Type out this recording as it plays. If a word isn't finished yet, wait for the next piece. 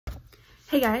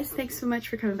Hey guys, thanks so much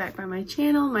for coming back by my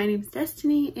channel. My name is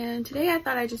Destiny, and today I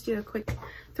thought I'd just do a quick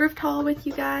thrift haul with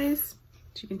you guys.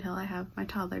 As you can tell, I have my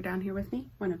toddler down here with me,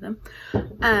 one of them.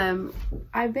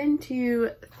 I've been to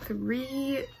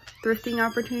 3 thrifting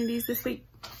opportunities this week.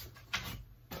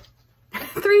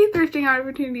 3 thrifting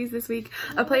opportunities this week.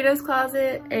 A Plato's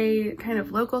Closet, a kind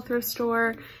of local thrift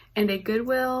store, and a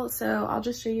Goodwill. So I'll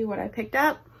just show you what I picked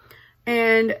up.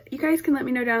 And you guys can let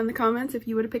me know down in the comments if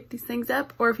you would have picked these things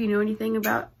up, or if you know anything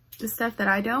about the stuff that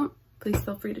I don't. Please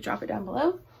feel free to drop it down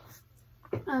below.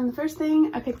 The first thing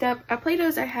I picked up at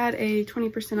Plato's, I had a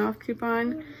 20% off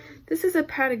coupon. This is a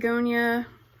Patagonia.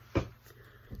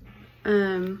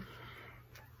 I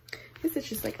guess it's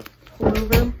just like a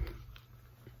pullover.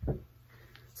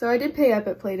 So I did pay up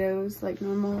at Plato's like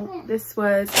normal. This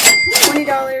was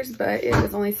 $20, but it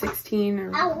was only $16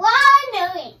 or... I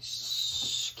want to eat.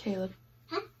 Caleb.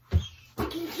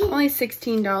 Only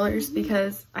 $16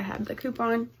 because I had the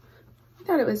coupon. I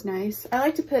thought it was nice. I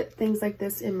like to put things like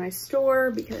this in my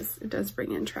store because it does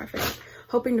bring in traffic.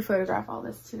 Hoping to photograph all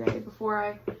this today before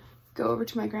I go over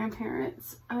to my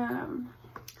grandparents.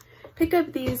 Picked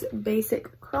up these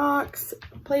basic Crocs.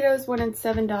 Plato's wanted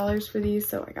 $7 for these,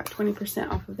 so I got 20%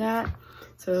 off of that.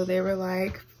 So they were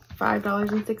like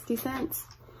 $5.60,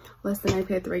 less than I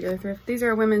paid at the regular thrift. These are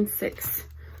a women's 6.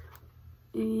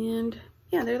 And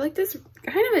yeah, they're like this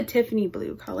kind of a Tiffany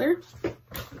blue color.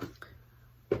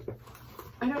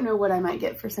 I don't know what I might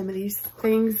get for some of these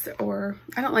things, or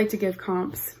I don't like to give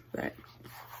comps, but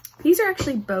these are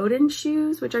actually Bowden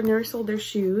shoes, which I've never sold their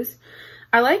shoes.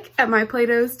 I like at my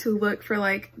Plato's to look for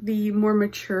like the more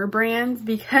mature brands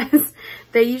because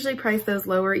they usually price those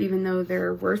lower even though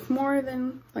they're worth more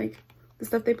than like the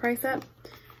stuff they price up.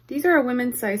 These are a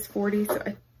women's size 40, so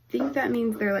I think that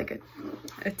means they're like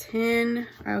a 10,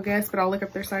 I'll guess, but I'll look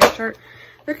up their size chart.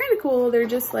 They're kind of cool. They're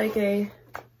just like a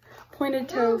pointed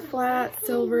toe, flat,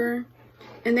 silver,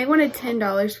 and they wanted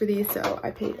 $10 for these, so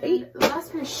I paid $8. The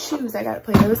last pair of shoes I got at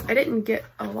Plato's, I didn't get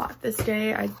a lot this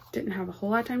day. I didn't have a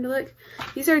whole lot of time to look.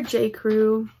 These are J.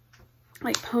 Crew,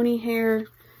 like pony hair,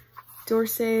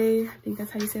 Dorsey, I think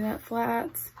that's how you say that,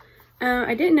 flats.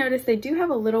 I didn't notice they do have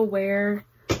a little wear,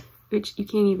 which you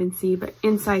can't even see, but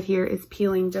inside here is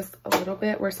peeling just a little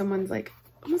bit where someone's like,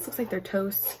 almost looks like their toe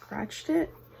scratched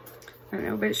it. I don't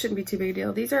know, but it shouldn't be too big a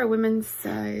deal. These are a women's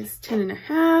size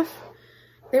 10.5.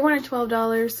 They wanted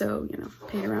 $12, so, you know,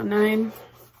 paid around $9.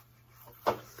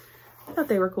 I thought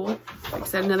they were cool. Like I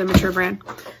said, another mature brand.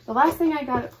 The last thing I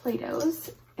got at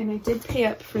Plato's, and I did pay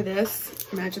up for this,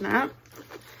 imagine that,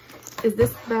 is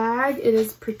this bag. It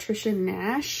is Patricia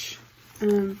Nash.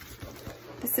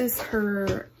 This is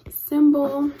her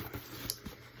symbol,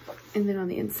 and then on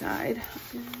the inside,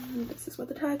 this is what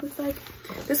the tag looks like.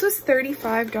 This was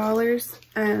 $35.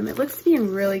 It looks to be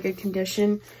in really good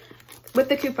condition. With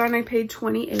the coupon, I paid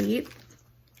 $28,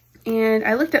 and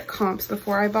I looked at comps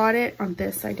before I bought it. On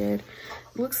this, I did.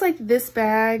 It looks like this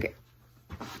bag,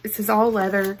 this is all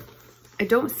leather. I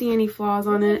don't see any flaws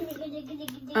on it,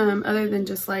 other than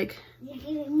just like,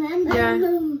 yeah.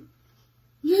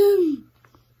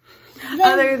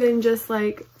 Other than just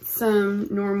like some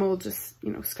normal, just,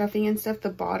 you know, scuffing and stuff. The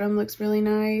bottom looks really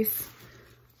nice.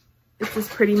 It's this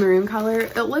pretty maroon color.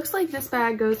 It looks like this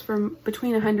bag goes from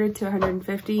between 100 to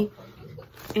 150,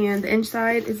 and the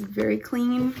inside is very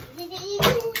clean.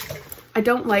 I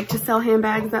don't like to sell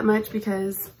handbags that much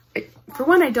because, for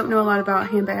one, I don't know a lot about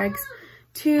handbags.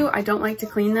 2, I don't like to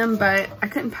clean them, but I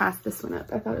couldn't pass this one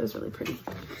up. I thought it was really pretty.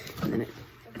 And then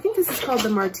I think this is called the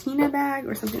Martina bag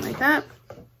or something like that.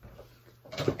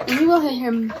 And you will hear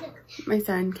him, my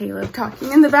son Caleb,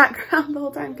 talking in the background the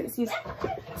whole time because he's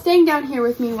staying down here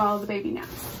with me while the baby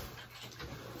naps.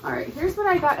 All right, here's what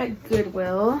I got at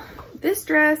Goodwill. This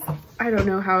dress, I don't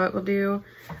know how it will do.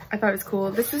 I thought it was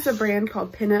cool. This is a brand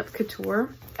called Pinup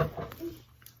Couture,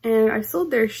 and I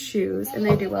sold their shoes, and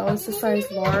they do well. It's a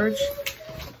size large,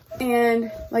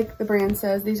 and like the brand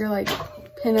says, these are like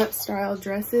pinup style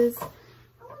dresses,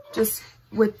 just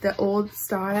with the old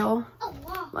style,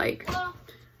 like,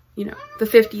 you know, the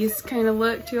 50s kind of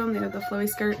look to them. They have the flowy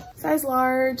skirt. Size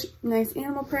large, nice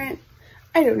animal print.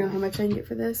 I don't know how much I can get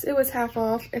for this. It was half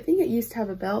off. I think it used to have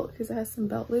a belt because it has some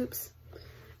belt loops. I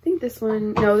think this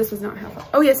one, no, this was not half off.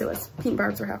 Oh yes, it was. Pink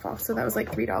barbs were half off, so that was like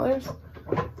 $3.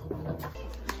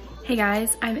 Hey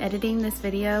guys, I'm editing this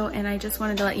video, and I just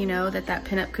wanted to let you know that that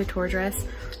Pinup Couture dress,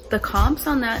 the comps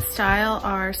on that style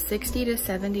are $60 to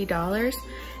 $70.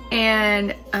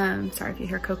 And sorry if you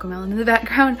hear Cocomelon in the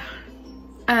background.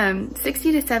 $60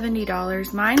 to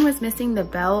 $70. Mine was missing the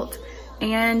belt,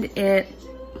 and it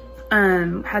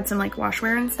had some like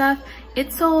washwear and stuff.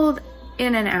 It sold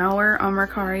in an hour on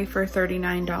Mercari for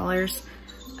 $39.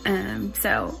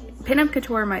 So Pinup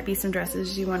Couture might be some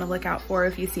dresses you want to look out for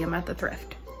if you see them at the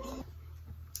thrift.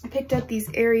 I picked up these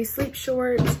Aerie sleep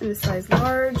shorts in a size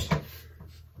large.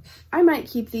 I might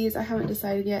keep these. I haven't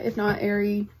decided yet. If not,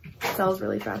 Aerie sells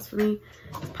really fast for me.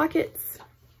 Pockets.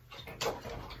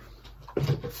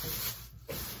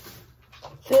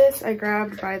 This I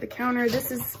grabbed by the counter.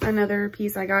 This is another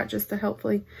piece I got just to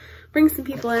hopefully bring some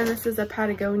people in. This is a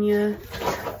Patagonia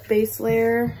base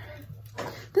layer.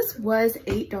 This was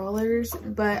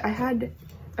 $8, but I had,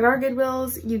 at our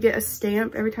Goodwills, you get a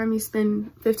stamp. Every time you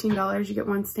spend $15, you get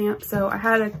one stamp. So I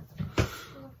had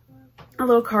a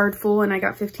little card full and I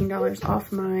got $15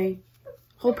 off my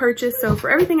whole purchase. So for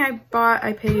everything I bought,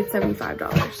 I paid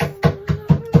 $75.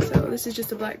 So this is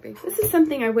just a black base. This is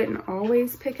something I wouldn't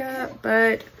always pick up,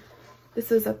 but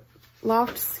this is a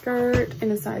loft skirt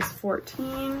in a size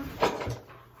 14.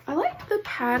 I like the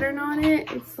pattern on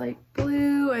it. It's like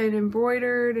blue and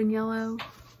embroidered and yellow.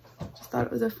 Just thought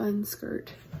it was a fun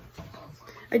skirt.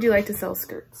 I do like to sell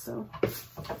skirts, so.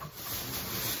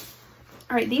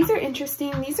 All right, these are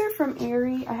interesting. These are from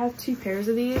Aerie. I have 2 pairs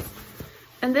of these.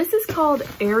 And this is called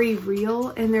Aerie Real,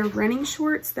 and they're running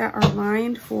shorts that are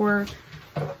lined for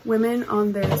women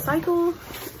on their cycle,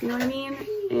 if you know what I mean.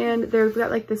 And they've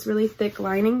got like this really thick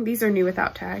lining. These are new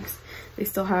without tags. They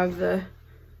still have the,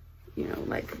 you know,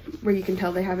 like where you can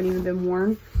tell they haven't even been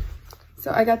worn.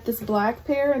 So I got this black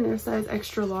pair and they're size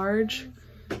extra large.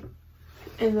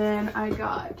 And then I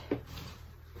got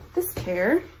this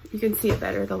pair. You can see it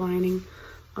better, the lining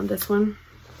on this one.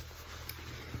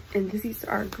 And these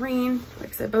are green. Like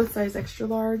I said, both size extra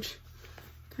large.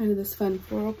 Kind of this fun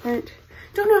floral print.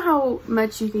 Don't know how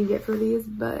much you can get for these,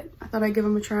 but I thought I'd give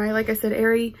them a try. Like I said,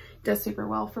 Aerie does super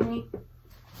well for me.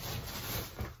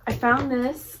 I found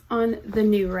this on the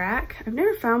new rack. I've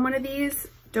never found one of these.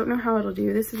 Don't know how it'll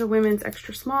do. This is a women's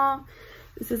extra small.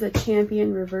 This is a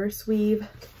Champion reverse weave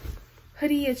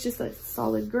hoodie. It's just a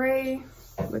solid gray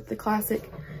with the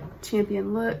classic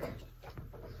Champion look.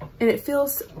 And it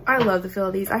feels, I love the feel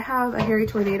of these. I have a Hairy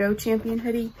Tornado Champion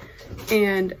hoodie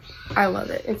and I love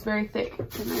it. It's very thick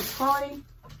and nice quality.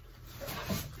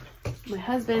 My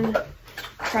husband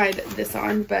tried this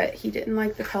on, but he didn't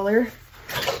like the color.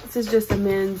 This is just a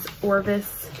men's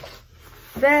Orvis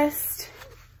vest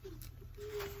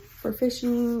for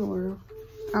fishing or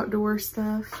outdoor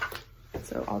stuff.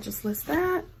 So I'll just list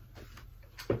that.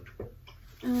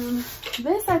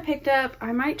 This I picked up.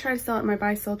 I might try to sell it in my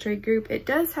buy sell trade group. It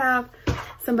does have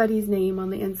somebody's name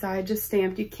on the inside, just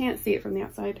stamped. You can't see it from the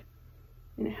outside.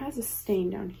 And it has a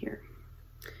stain down here.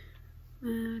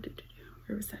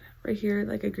 Where was that at? Right here,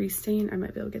 like a grease stain. I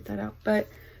might be able to get that out. But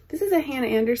this is a Hannah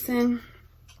Anderson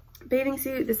bathing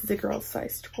suit. This is a girl's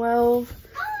size 12.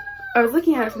 I was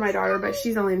looking at it for my daughter, but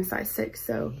she's only in a size 6,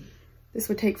 so this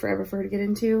would take forever for her to get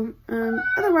into.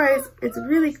 Otherwise, it's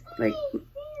really like,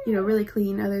 you know, really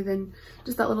clean other than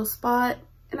just that little spot.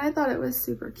 And I thought it was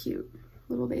super cute.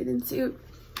 Little bathing suit.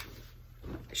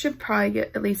 I should probably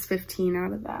get at least 15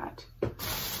 out of that.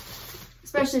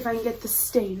 Especially if I can get the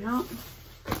stain out.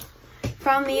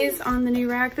 Found these on the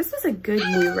new rack. This was a good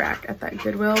new rack at that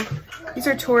Goodwill. These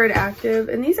are Torrid Active,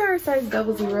 and these are a size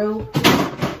 00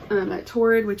 at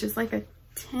Torrid, which is like a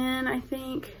 10, I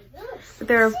think. But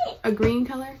they're a green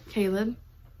color. Caleb.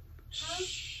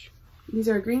 Shh. These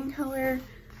are a green color.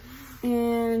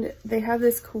 And they have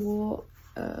this cool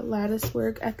lattice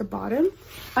work at the bottom.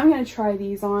 I'm going to try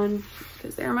these on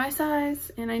because they're my size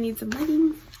and I need some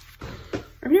leggings.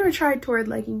 I've never tried Torrid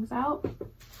leggings out.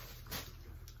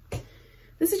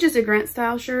 This is just a Grant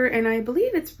style shirt and I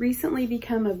believe it's recently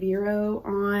become a Vero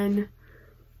on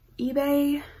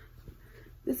eBay.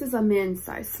 This is a men's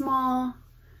size small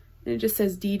and it just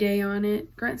says D-Day on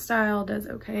it. Grant style does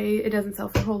okay. It doesn't sell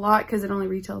for a whole lot because it only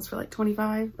retails for like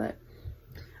 $25, but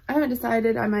I haven't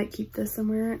decided. I might keep this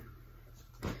somewhere.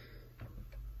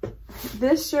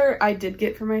 This shirt I did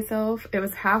get for myself. It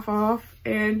was half off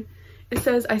and it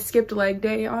says I skipped leg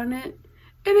day on it.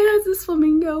 And it has this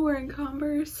flamingo wearing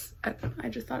Converse. I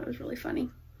just thought it was really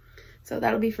funny. So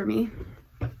that'll be for me.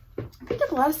 I picked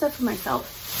up a lot of stuff for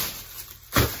myself.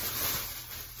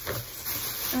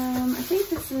 I think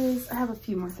this is, I have a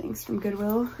few more things from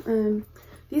Goodwill.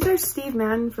 These are Steve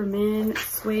Madden for men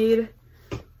suede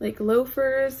like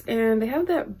loafers, and they have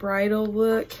that bridal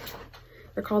look.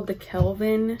 They're called the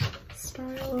Kelvin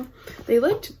style. They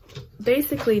looked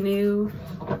basically new,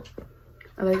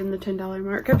 other than the $10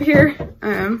 mark up here.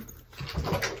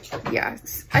 Yeah,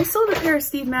 I sold a pair of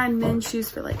Steve Madden men's shoes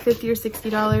for like $50 or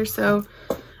 $60, so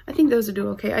I think those would do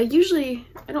okay. I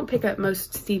don't pick up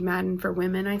most Steve Madden for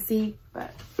women I see,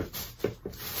 but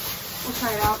we'll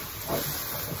try it out.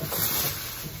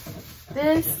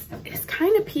 This is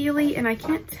kind of peely and I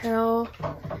can't tell.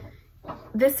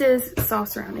 This is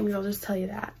soft surroundings, I'll just tell you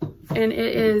that. And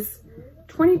it is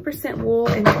 20% wool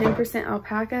and 10%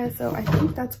 alpaca, so I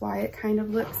think that's why it kind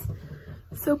of looks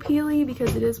so peely,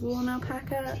 because it is wool and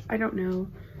alpaca. I don't know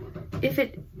if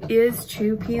it is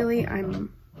too peely. I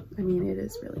mean it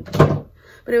is really peely,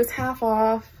 but it was half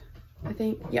off, I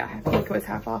think. Yeah, I think it was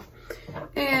half off.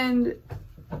 And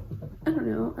I don't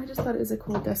know, I just thought it was a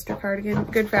cool duster cardigan.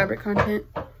 Good fabric content.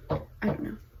 I don't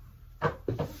know.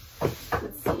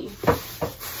 Let's see.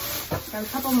 Got a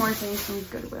couple more things from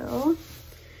Goodwill.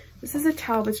 This is a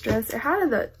Talbot's dress. It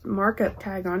had the markup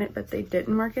tag on it, but they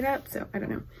didn't mark it up, so I don't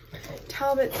know.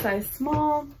 Talbot size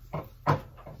small.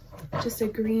 Just a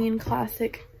green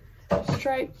classic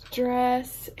striped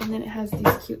dress, and then it has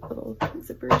these cute little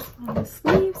zippers on the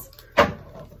sleeves.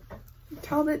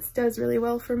 Talbot's does really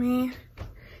well for me.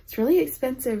 It's really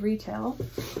expensive retail.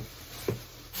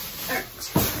 All right,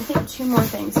 I think 2 more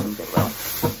things from Goodwill.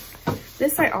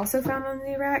 This I also found on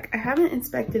the rack. I haven't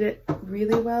inspected it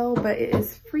really well, but it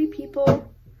is Free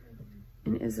People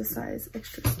and it is a size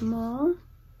extra small.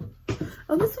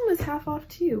 Oh, this one was half off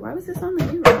too. Why was this on the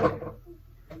new rack?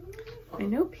 I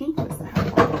know pink was the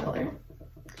half off color,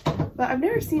 but I've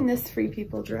never seen this Free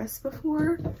People dress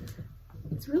before.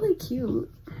 It's really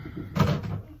cute.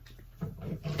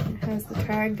 It has the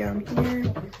tag down here.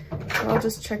 So I'll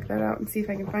just check that out and see if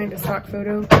I can find a stock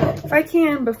photo. If I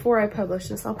can, before I publish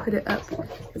this, I'll put it up,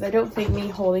 because I don't think me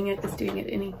holding it is doing it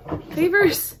any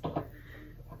favors.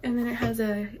 And then it has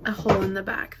a hole in the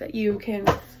back that you can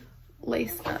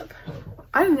lace up.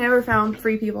 I've never found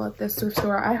Free People at this thrift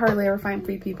store. I hardly ever find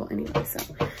Free People anyway, so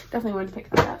definitely wanted to pick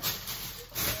that up.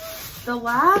 The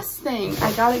last thing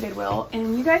I got at Goodwill,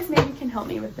 and you guys maybe can help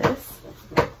me with this,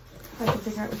 if I can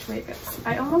figure out which way it goes.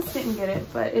 I almost didn't get it,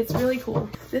 but it's really cool.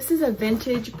 This is a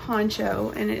vintage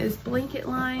poncho, and it is blanket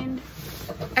lined,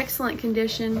 excellent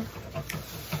condition.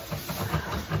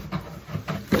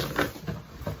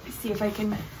 Let's see if I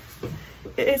can,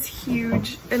 it is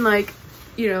huge, and like,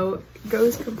 you know,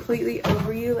 goes completely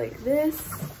over you like this.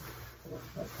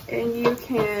 And you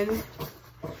can,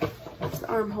 it's the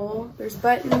armhole, there's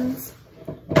buttons.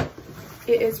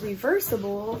 It is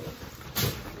reversible.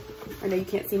 I know you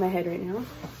can't see my head right now.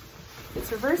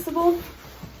 It's reversible.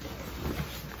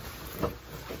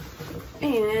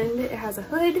 And it has a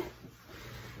hood.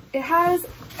 It has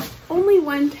only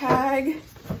 1 tag.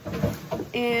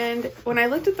 And when I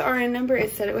looked at the RN number,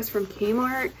 it said it was from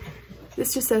Kmart.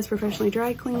 This just says professionally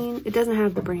dry clean. It doesn't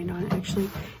have the brand on it, actually.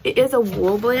 It is a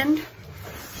wool blend.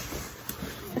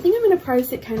 I think I'm gonna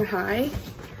price it kind of high.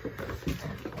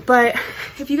 But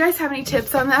if you guys have any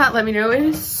tips on that, let me know. It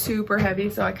is super heavy,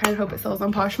 so I kind of hope it sells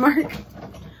on Poshmark.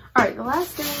 All right, the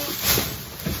last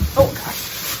thing. Oh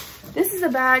gosh. This is a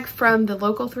bag from the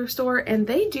local thrift store, and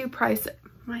they do price it.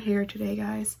 My hair today,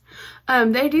 guys.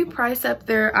 They do price up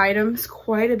their items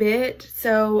quite a bit.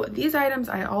 So these items,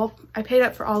 I paid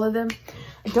up for all of them.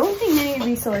 I don't think many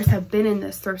resellers have been in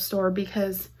this thrift store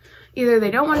because either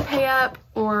they don't want to pay up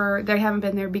or they haven't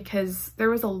been there because there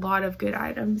was a lot of good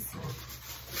items.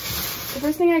 The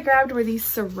first thing I grabbed were these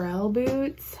Sorel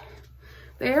boots.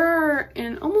 They are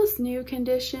in almost new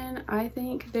condition. I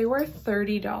think they were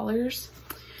 $30.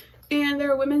 And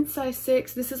they're a women's size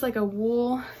 6. This is like a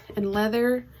wool and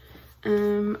leather.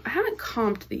 I haven't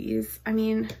comped these. I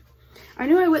mean, I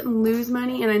knew I wouldn't lose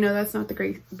money, and I know that's not the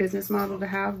great business model to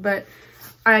have, but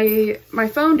my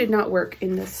phone did not work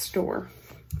in this store.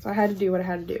 So I had to do what I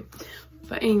had to do.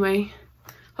 But anyway,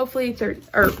 hopefully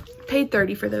paid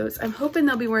 30 for those. I'm hoping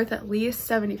they'll be worth at least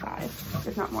 75,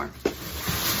 if not more.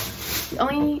 Oh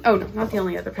no, not the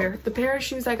only other pair. The pair of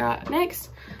shoes I got next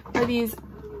are these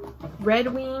Red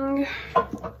Wing.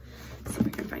 Let's see if I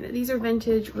can find it. These are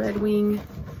vintage Red Wing,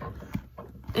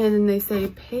 and then they say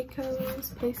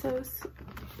pesos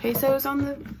on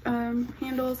the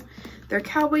handles. They're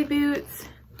cowboy boots.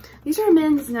 These are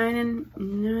men's 9 and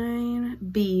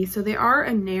 9B, so they are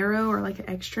a narrow or like an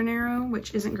extra narrow,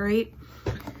 which isn't great,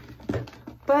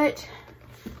 but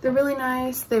they're really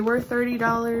nice. They were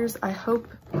 $30. I hope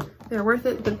they're worth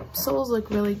it. The soles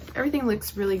look everything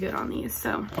looks really good on these.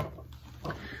 So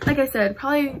like I said,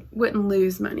 probably wouldn't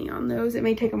lose money on those. It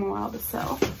may take them a while to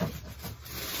sell.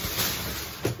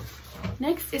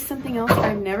 Next is something else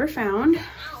I've never found.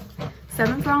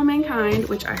 7 for All Mankind,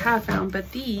 which I have found,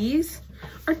 but these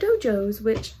are Dojos,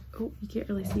 which, oh, you can't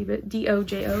really see, but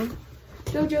D-O-J-O.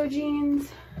 Dojo jeans.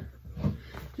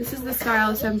 This is the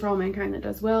style of 7 for All Mankind that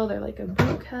does well. They're like a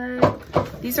boot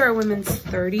cut. These are a women's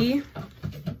 30,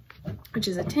 which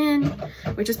is a 10,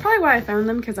 which is probably why I found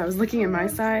them, because I was looking at my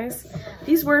size.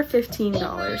 These were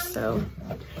 $15, so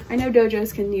I know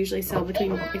dojos can usually sell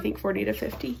between, I think, 40 to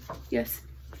 50. Yes?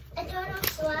 A turtle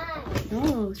slide.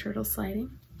 Oh, turtle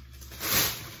sliding.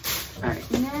 All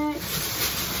right,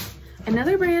 next.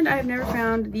 Another brand I've never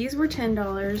found. These were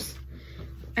 $10.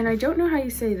 And I don't know how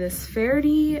you say this.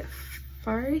 Farity.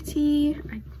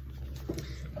 I'm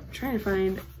trying to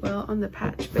find, well, on the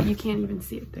patch, but you can't even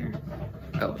see it there.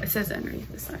 Oh, it says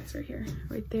underneath the size right here.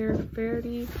 Right there,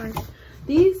 Farity.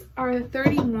 These are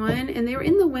 31, and they were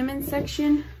in the women's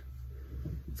section.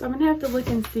 So I'm gonna have to look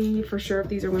and see for sure if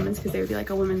these are women's, because they would be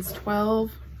like a women's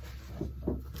 12.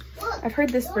 I've heard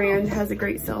this brand has a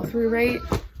great sell-through rate.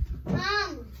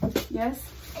 Mom. Yes?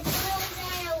 I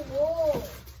thought it was a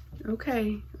wolf.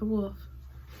 Okay, a wolf.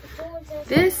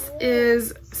 This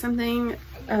is something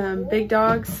Big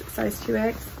Dogs, size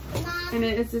 2X. And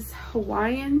it is this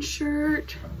Hawaiian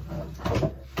shirt.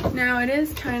 Now it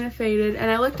is kind of faded, and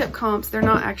I looked up comps. They're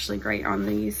not actually great on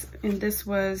these, and this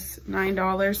was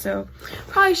 $9, so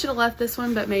probably should have left this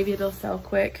one, but maybe it'll sell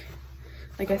quick.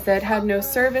 Like I said, had no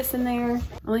service in there.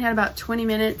 Only had about 20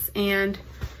 minutes, and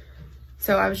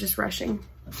so I was just rushing.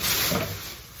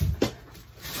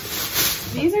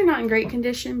 These are not in great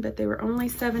condition, but they were only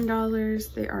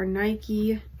 $7. They are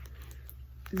Nike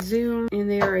Zoom, and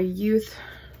they are a youth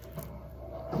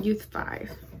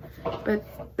 5. But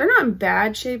they're not in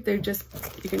bad shape. They're just,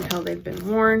 you can tell they've been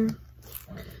worn.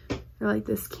 They're like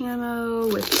this camo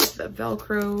with the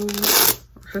Velcro,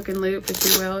 or hook and loop, if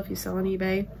you will, if you sell on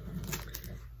eBay.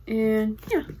 And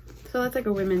yeah, so that's like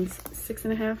a women's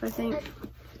 6.5, I think.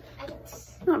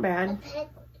 Not bad.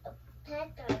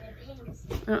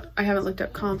 I haven't looked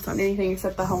up comps on anything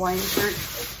except the Hawaiian shirt.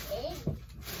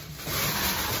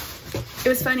 It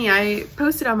was funny, I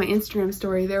posted on my Instagram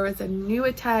story, there was a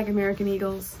new tag American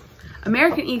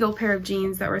Eagle pair of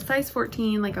jeans that were size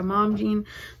 14, like a mom jean.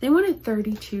 They wanted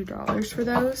 $32 for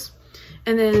those.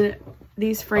 And then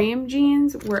these frame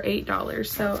jeans were $8.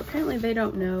 So apparently they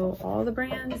don't know all the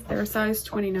brands. They're size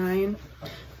 29.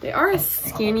 They are a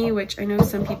skinny, which I know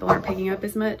some people aren't picking up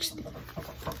as much.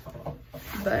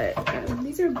 But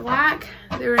these are black.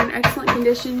 They're in excellent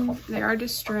condition. They are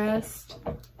distressed.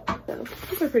 So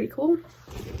these are pretty cool.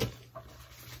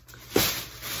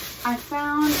 I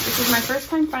found, this is my first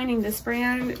time finding this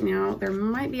brand. Now, there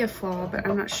might be a flaw, but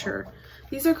I'm not sure.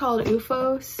 These are called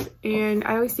Oofos, and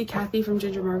I always see Kathy from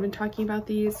Ginger Marvin talking about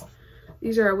these.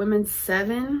 These are a women's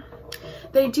 7.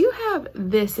 They do have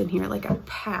this in here, like a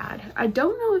pad. I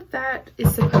don't know if that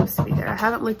is supposed to be there. I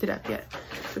haven't looked it up yet,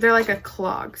 but they're like a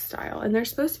clog style, and they're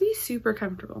supposed to be super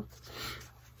comfortable.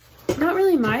 Not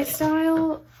really my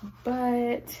style,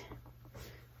 but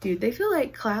dude, they feel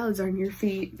like clouds on your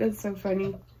feet. That's so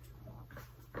funny.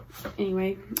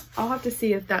 Anyway, I'll have to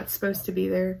see if that's supposed to be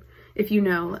there. If you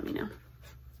know, let me know.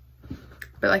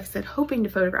 But like I said, hoping to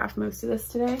photograph most of this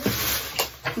today,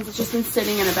 since it's just been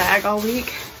sitting in a bag all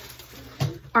week.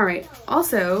 All right,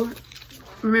 also,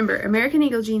 remember, American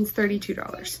Eagle jeans, $32.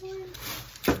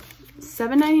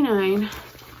 $7.99,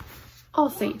 All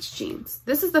Saints jeans.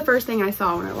 This is the first thing I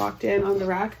saw when I walked in on the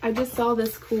rack. I just saw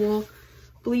this cool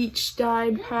bleach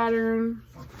dyed pattern.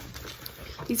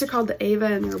 These are called the Ava,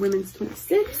 and they're women's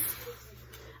 26.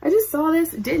 I just saw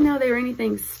this, didn't know they were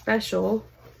anything special.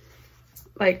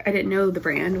 Like, I didn't know the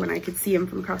brand when I could see them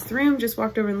from across the room. Just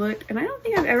walked over and looked, and I don't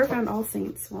think I've ever found All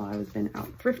Saints while I was been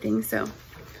out thrifting, so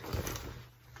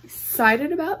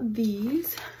excited about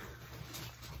these.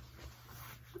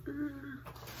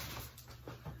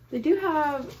 They do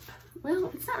have,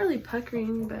 well, it's not really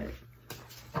puckering, but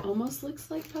almost looks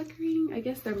like puckering. I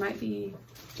guess there might be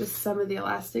just some of the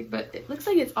elastic, but it looks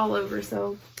like it's all over,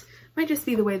 so it might just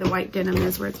be the way the white denim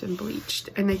is where it's been bleached,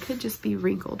 and they could just be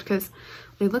wrinkled because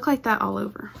they look like that all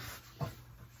over.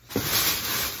 All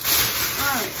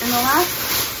right, and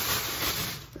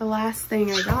the last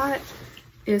thing I got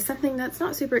is something that's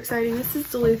not super exciting. This is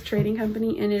Duluth Trading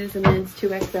Company, and it is a men's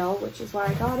 2XL, which is why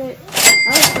I got it. I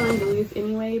was feeling Duluth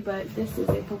anyway, but this is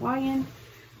a Hawaiian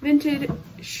vintage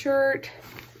shirt.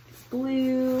 It's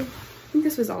blue. I think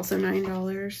this was also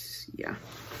 $9. Yeah.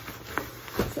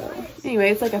 So anyway,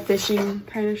 it's like a fishing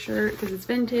kind of shirt because it's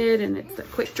vintage and it's a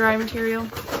quick dry material.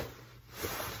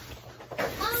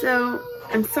 So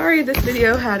I'm sorry this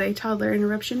video had a toddler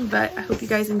interruption, but I hope you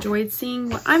guys enjoyed seeing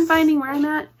what I'm finding where I'm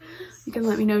at. You can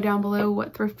let me know down below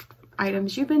what thrift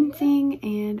items you've been seeing,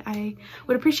 and I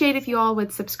would appreciate if you all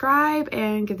would subscribe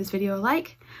and give this video a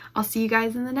like. I'll see you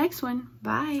guys in the next one.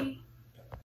 Bye.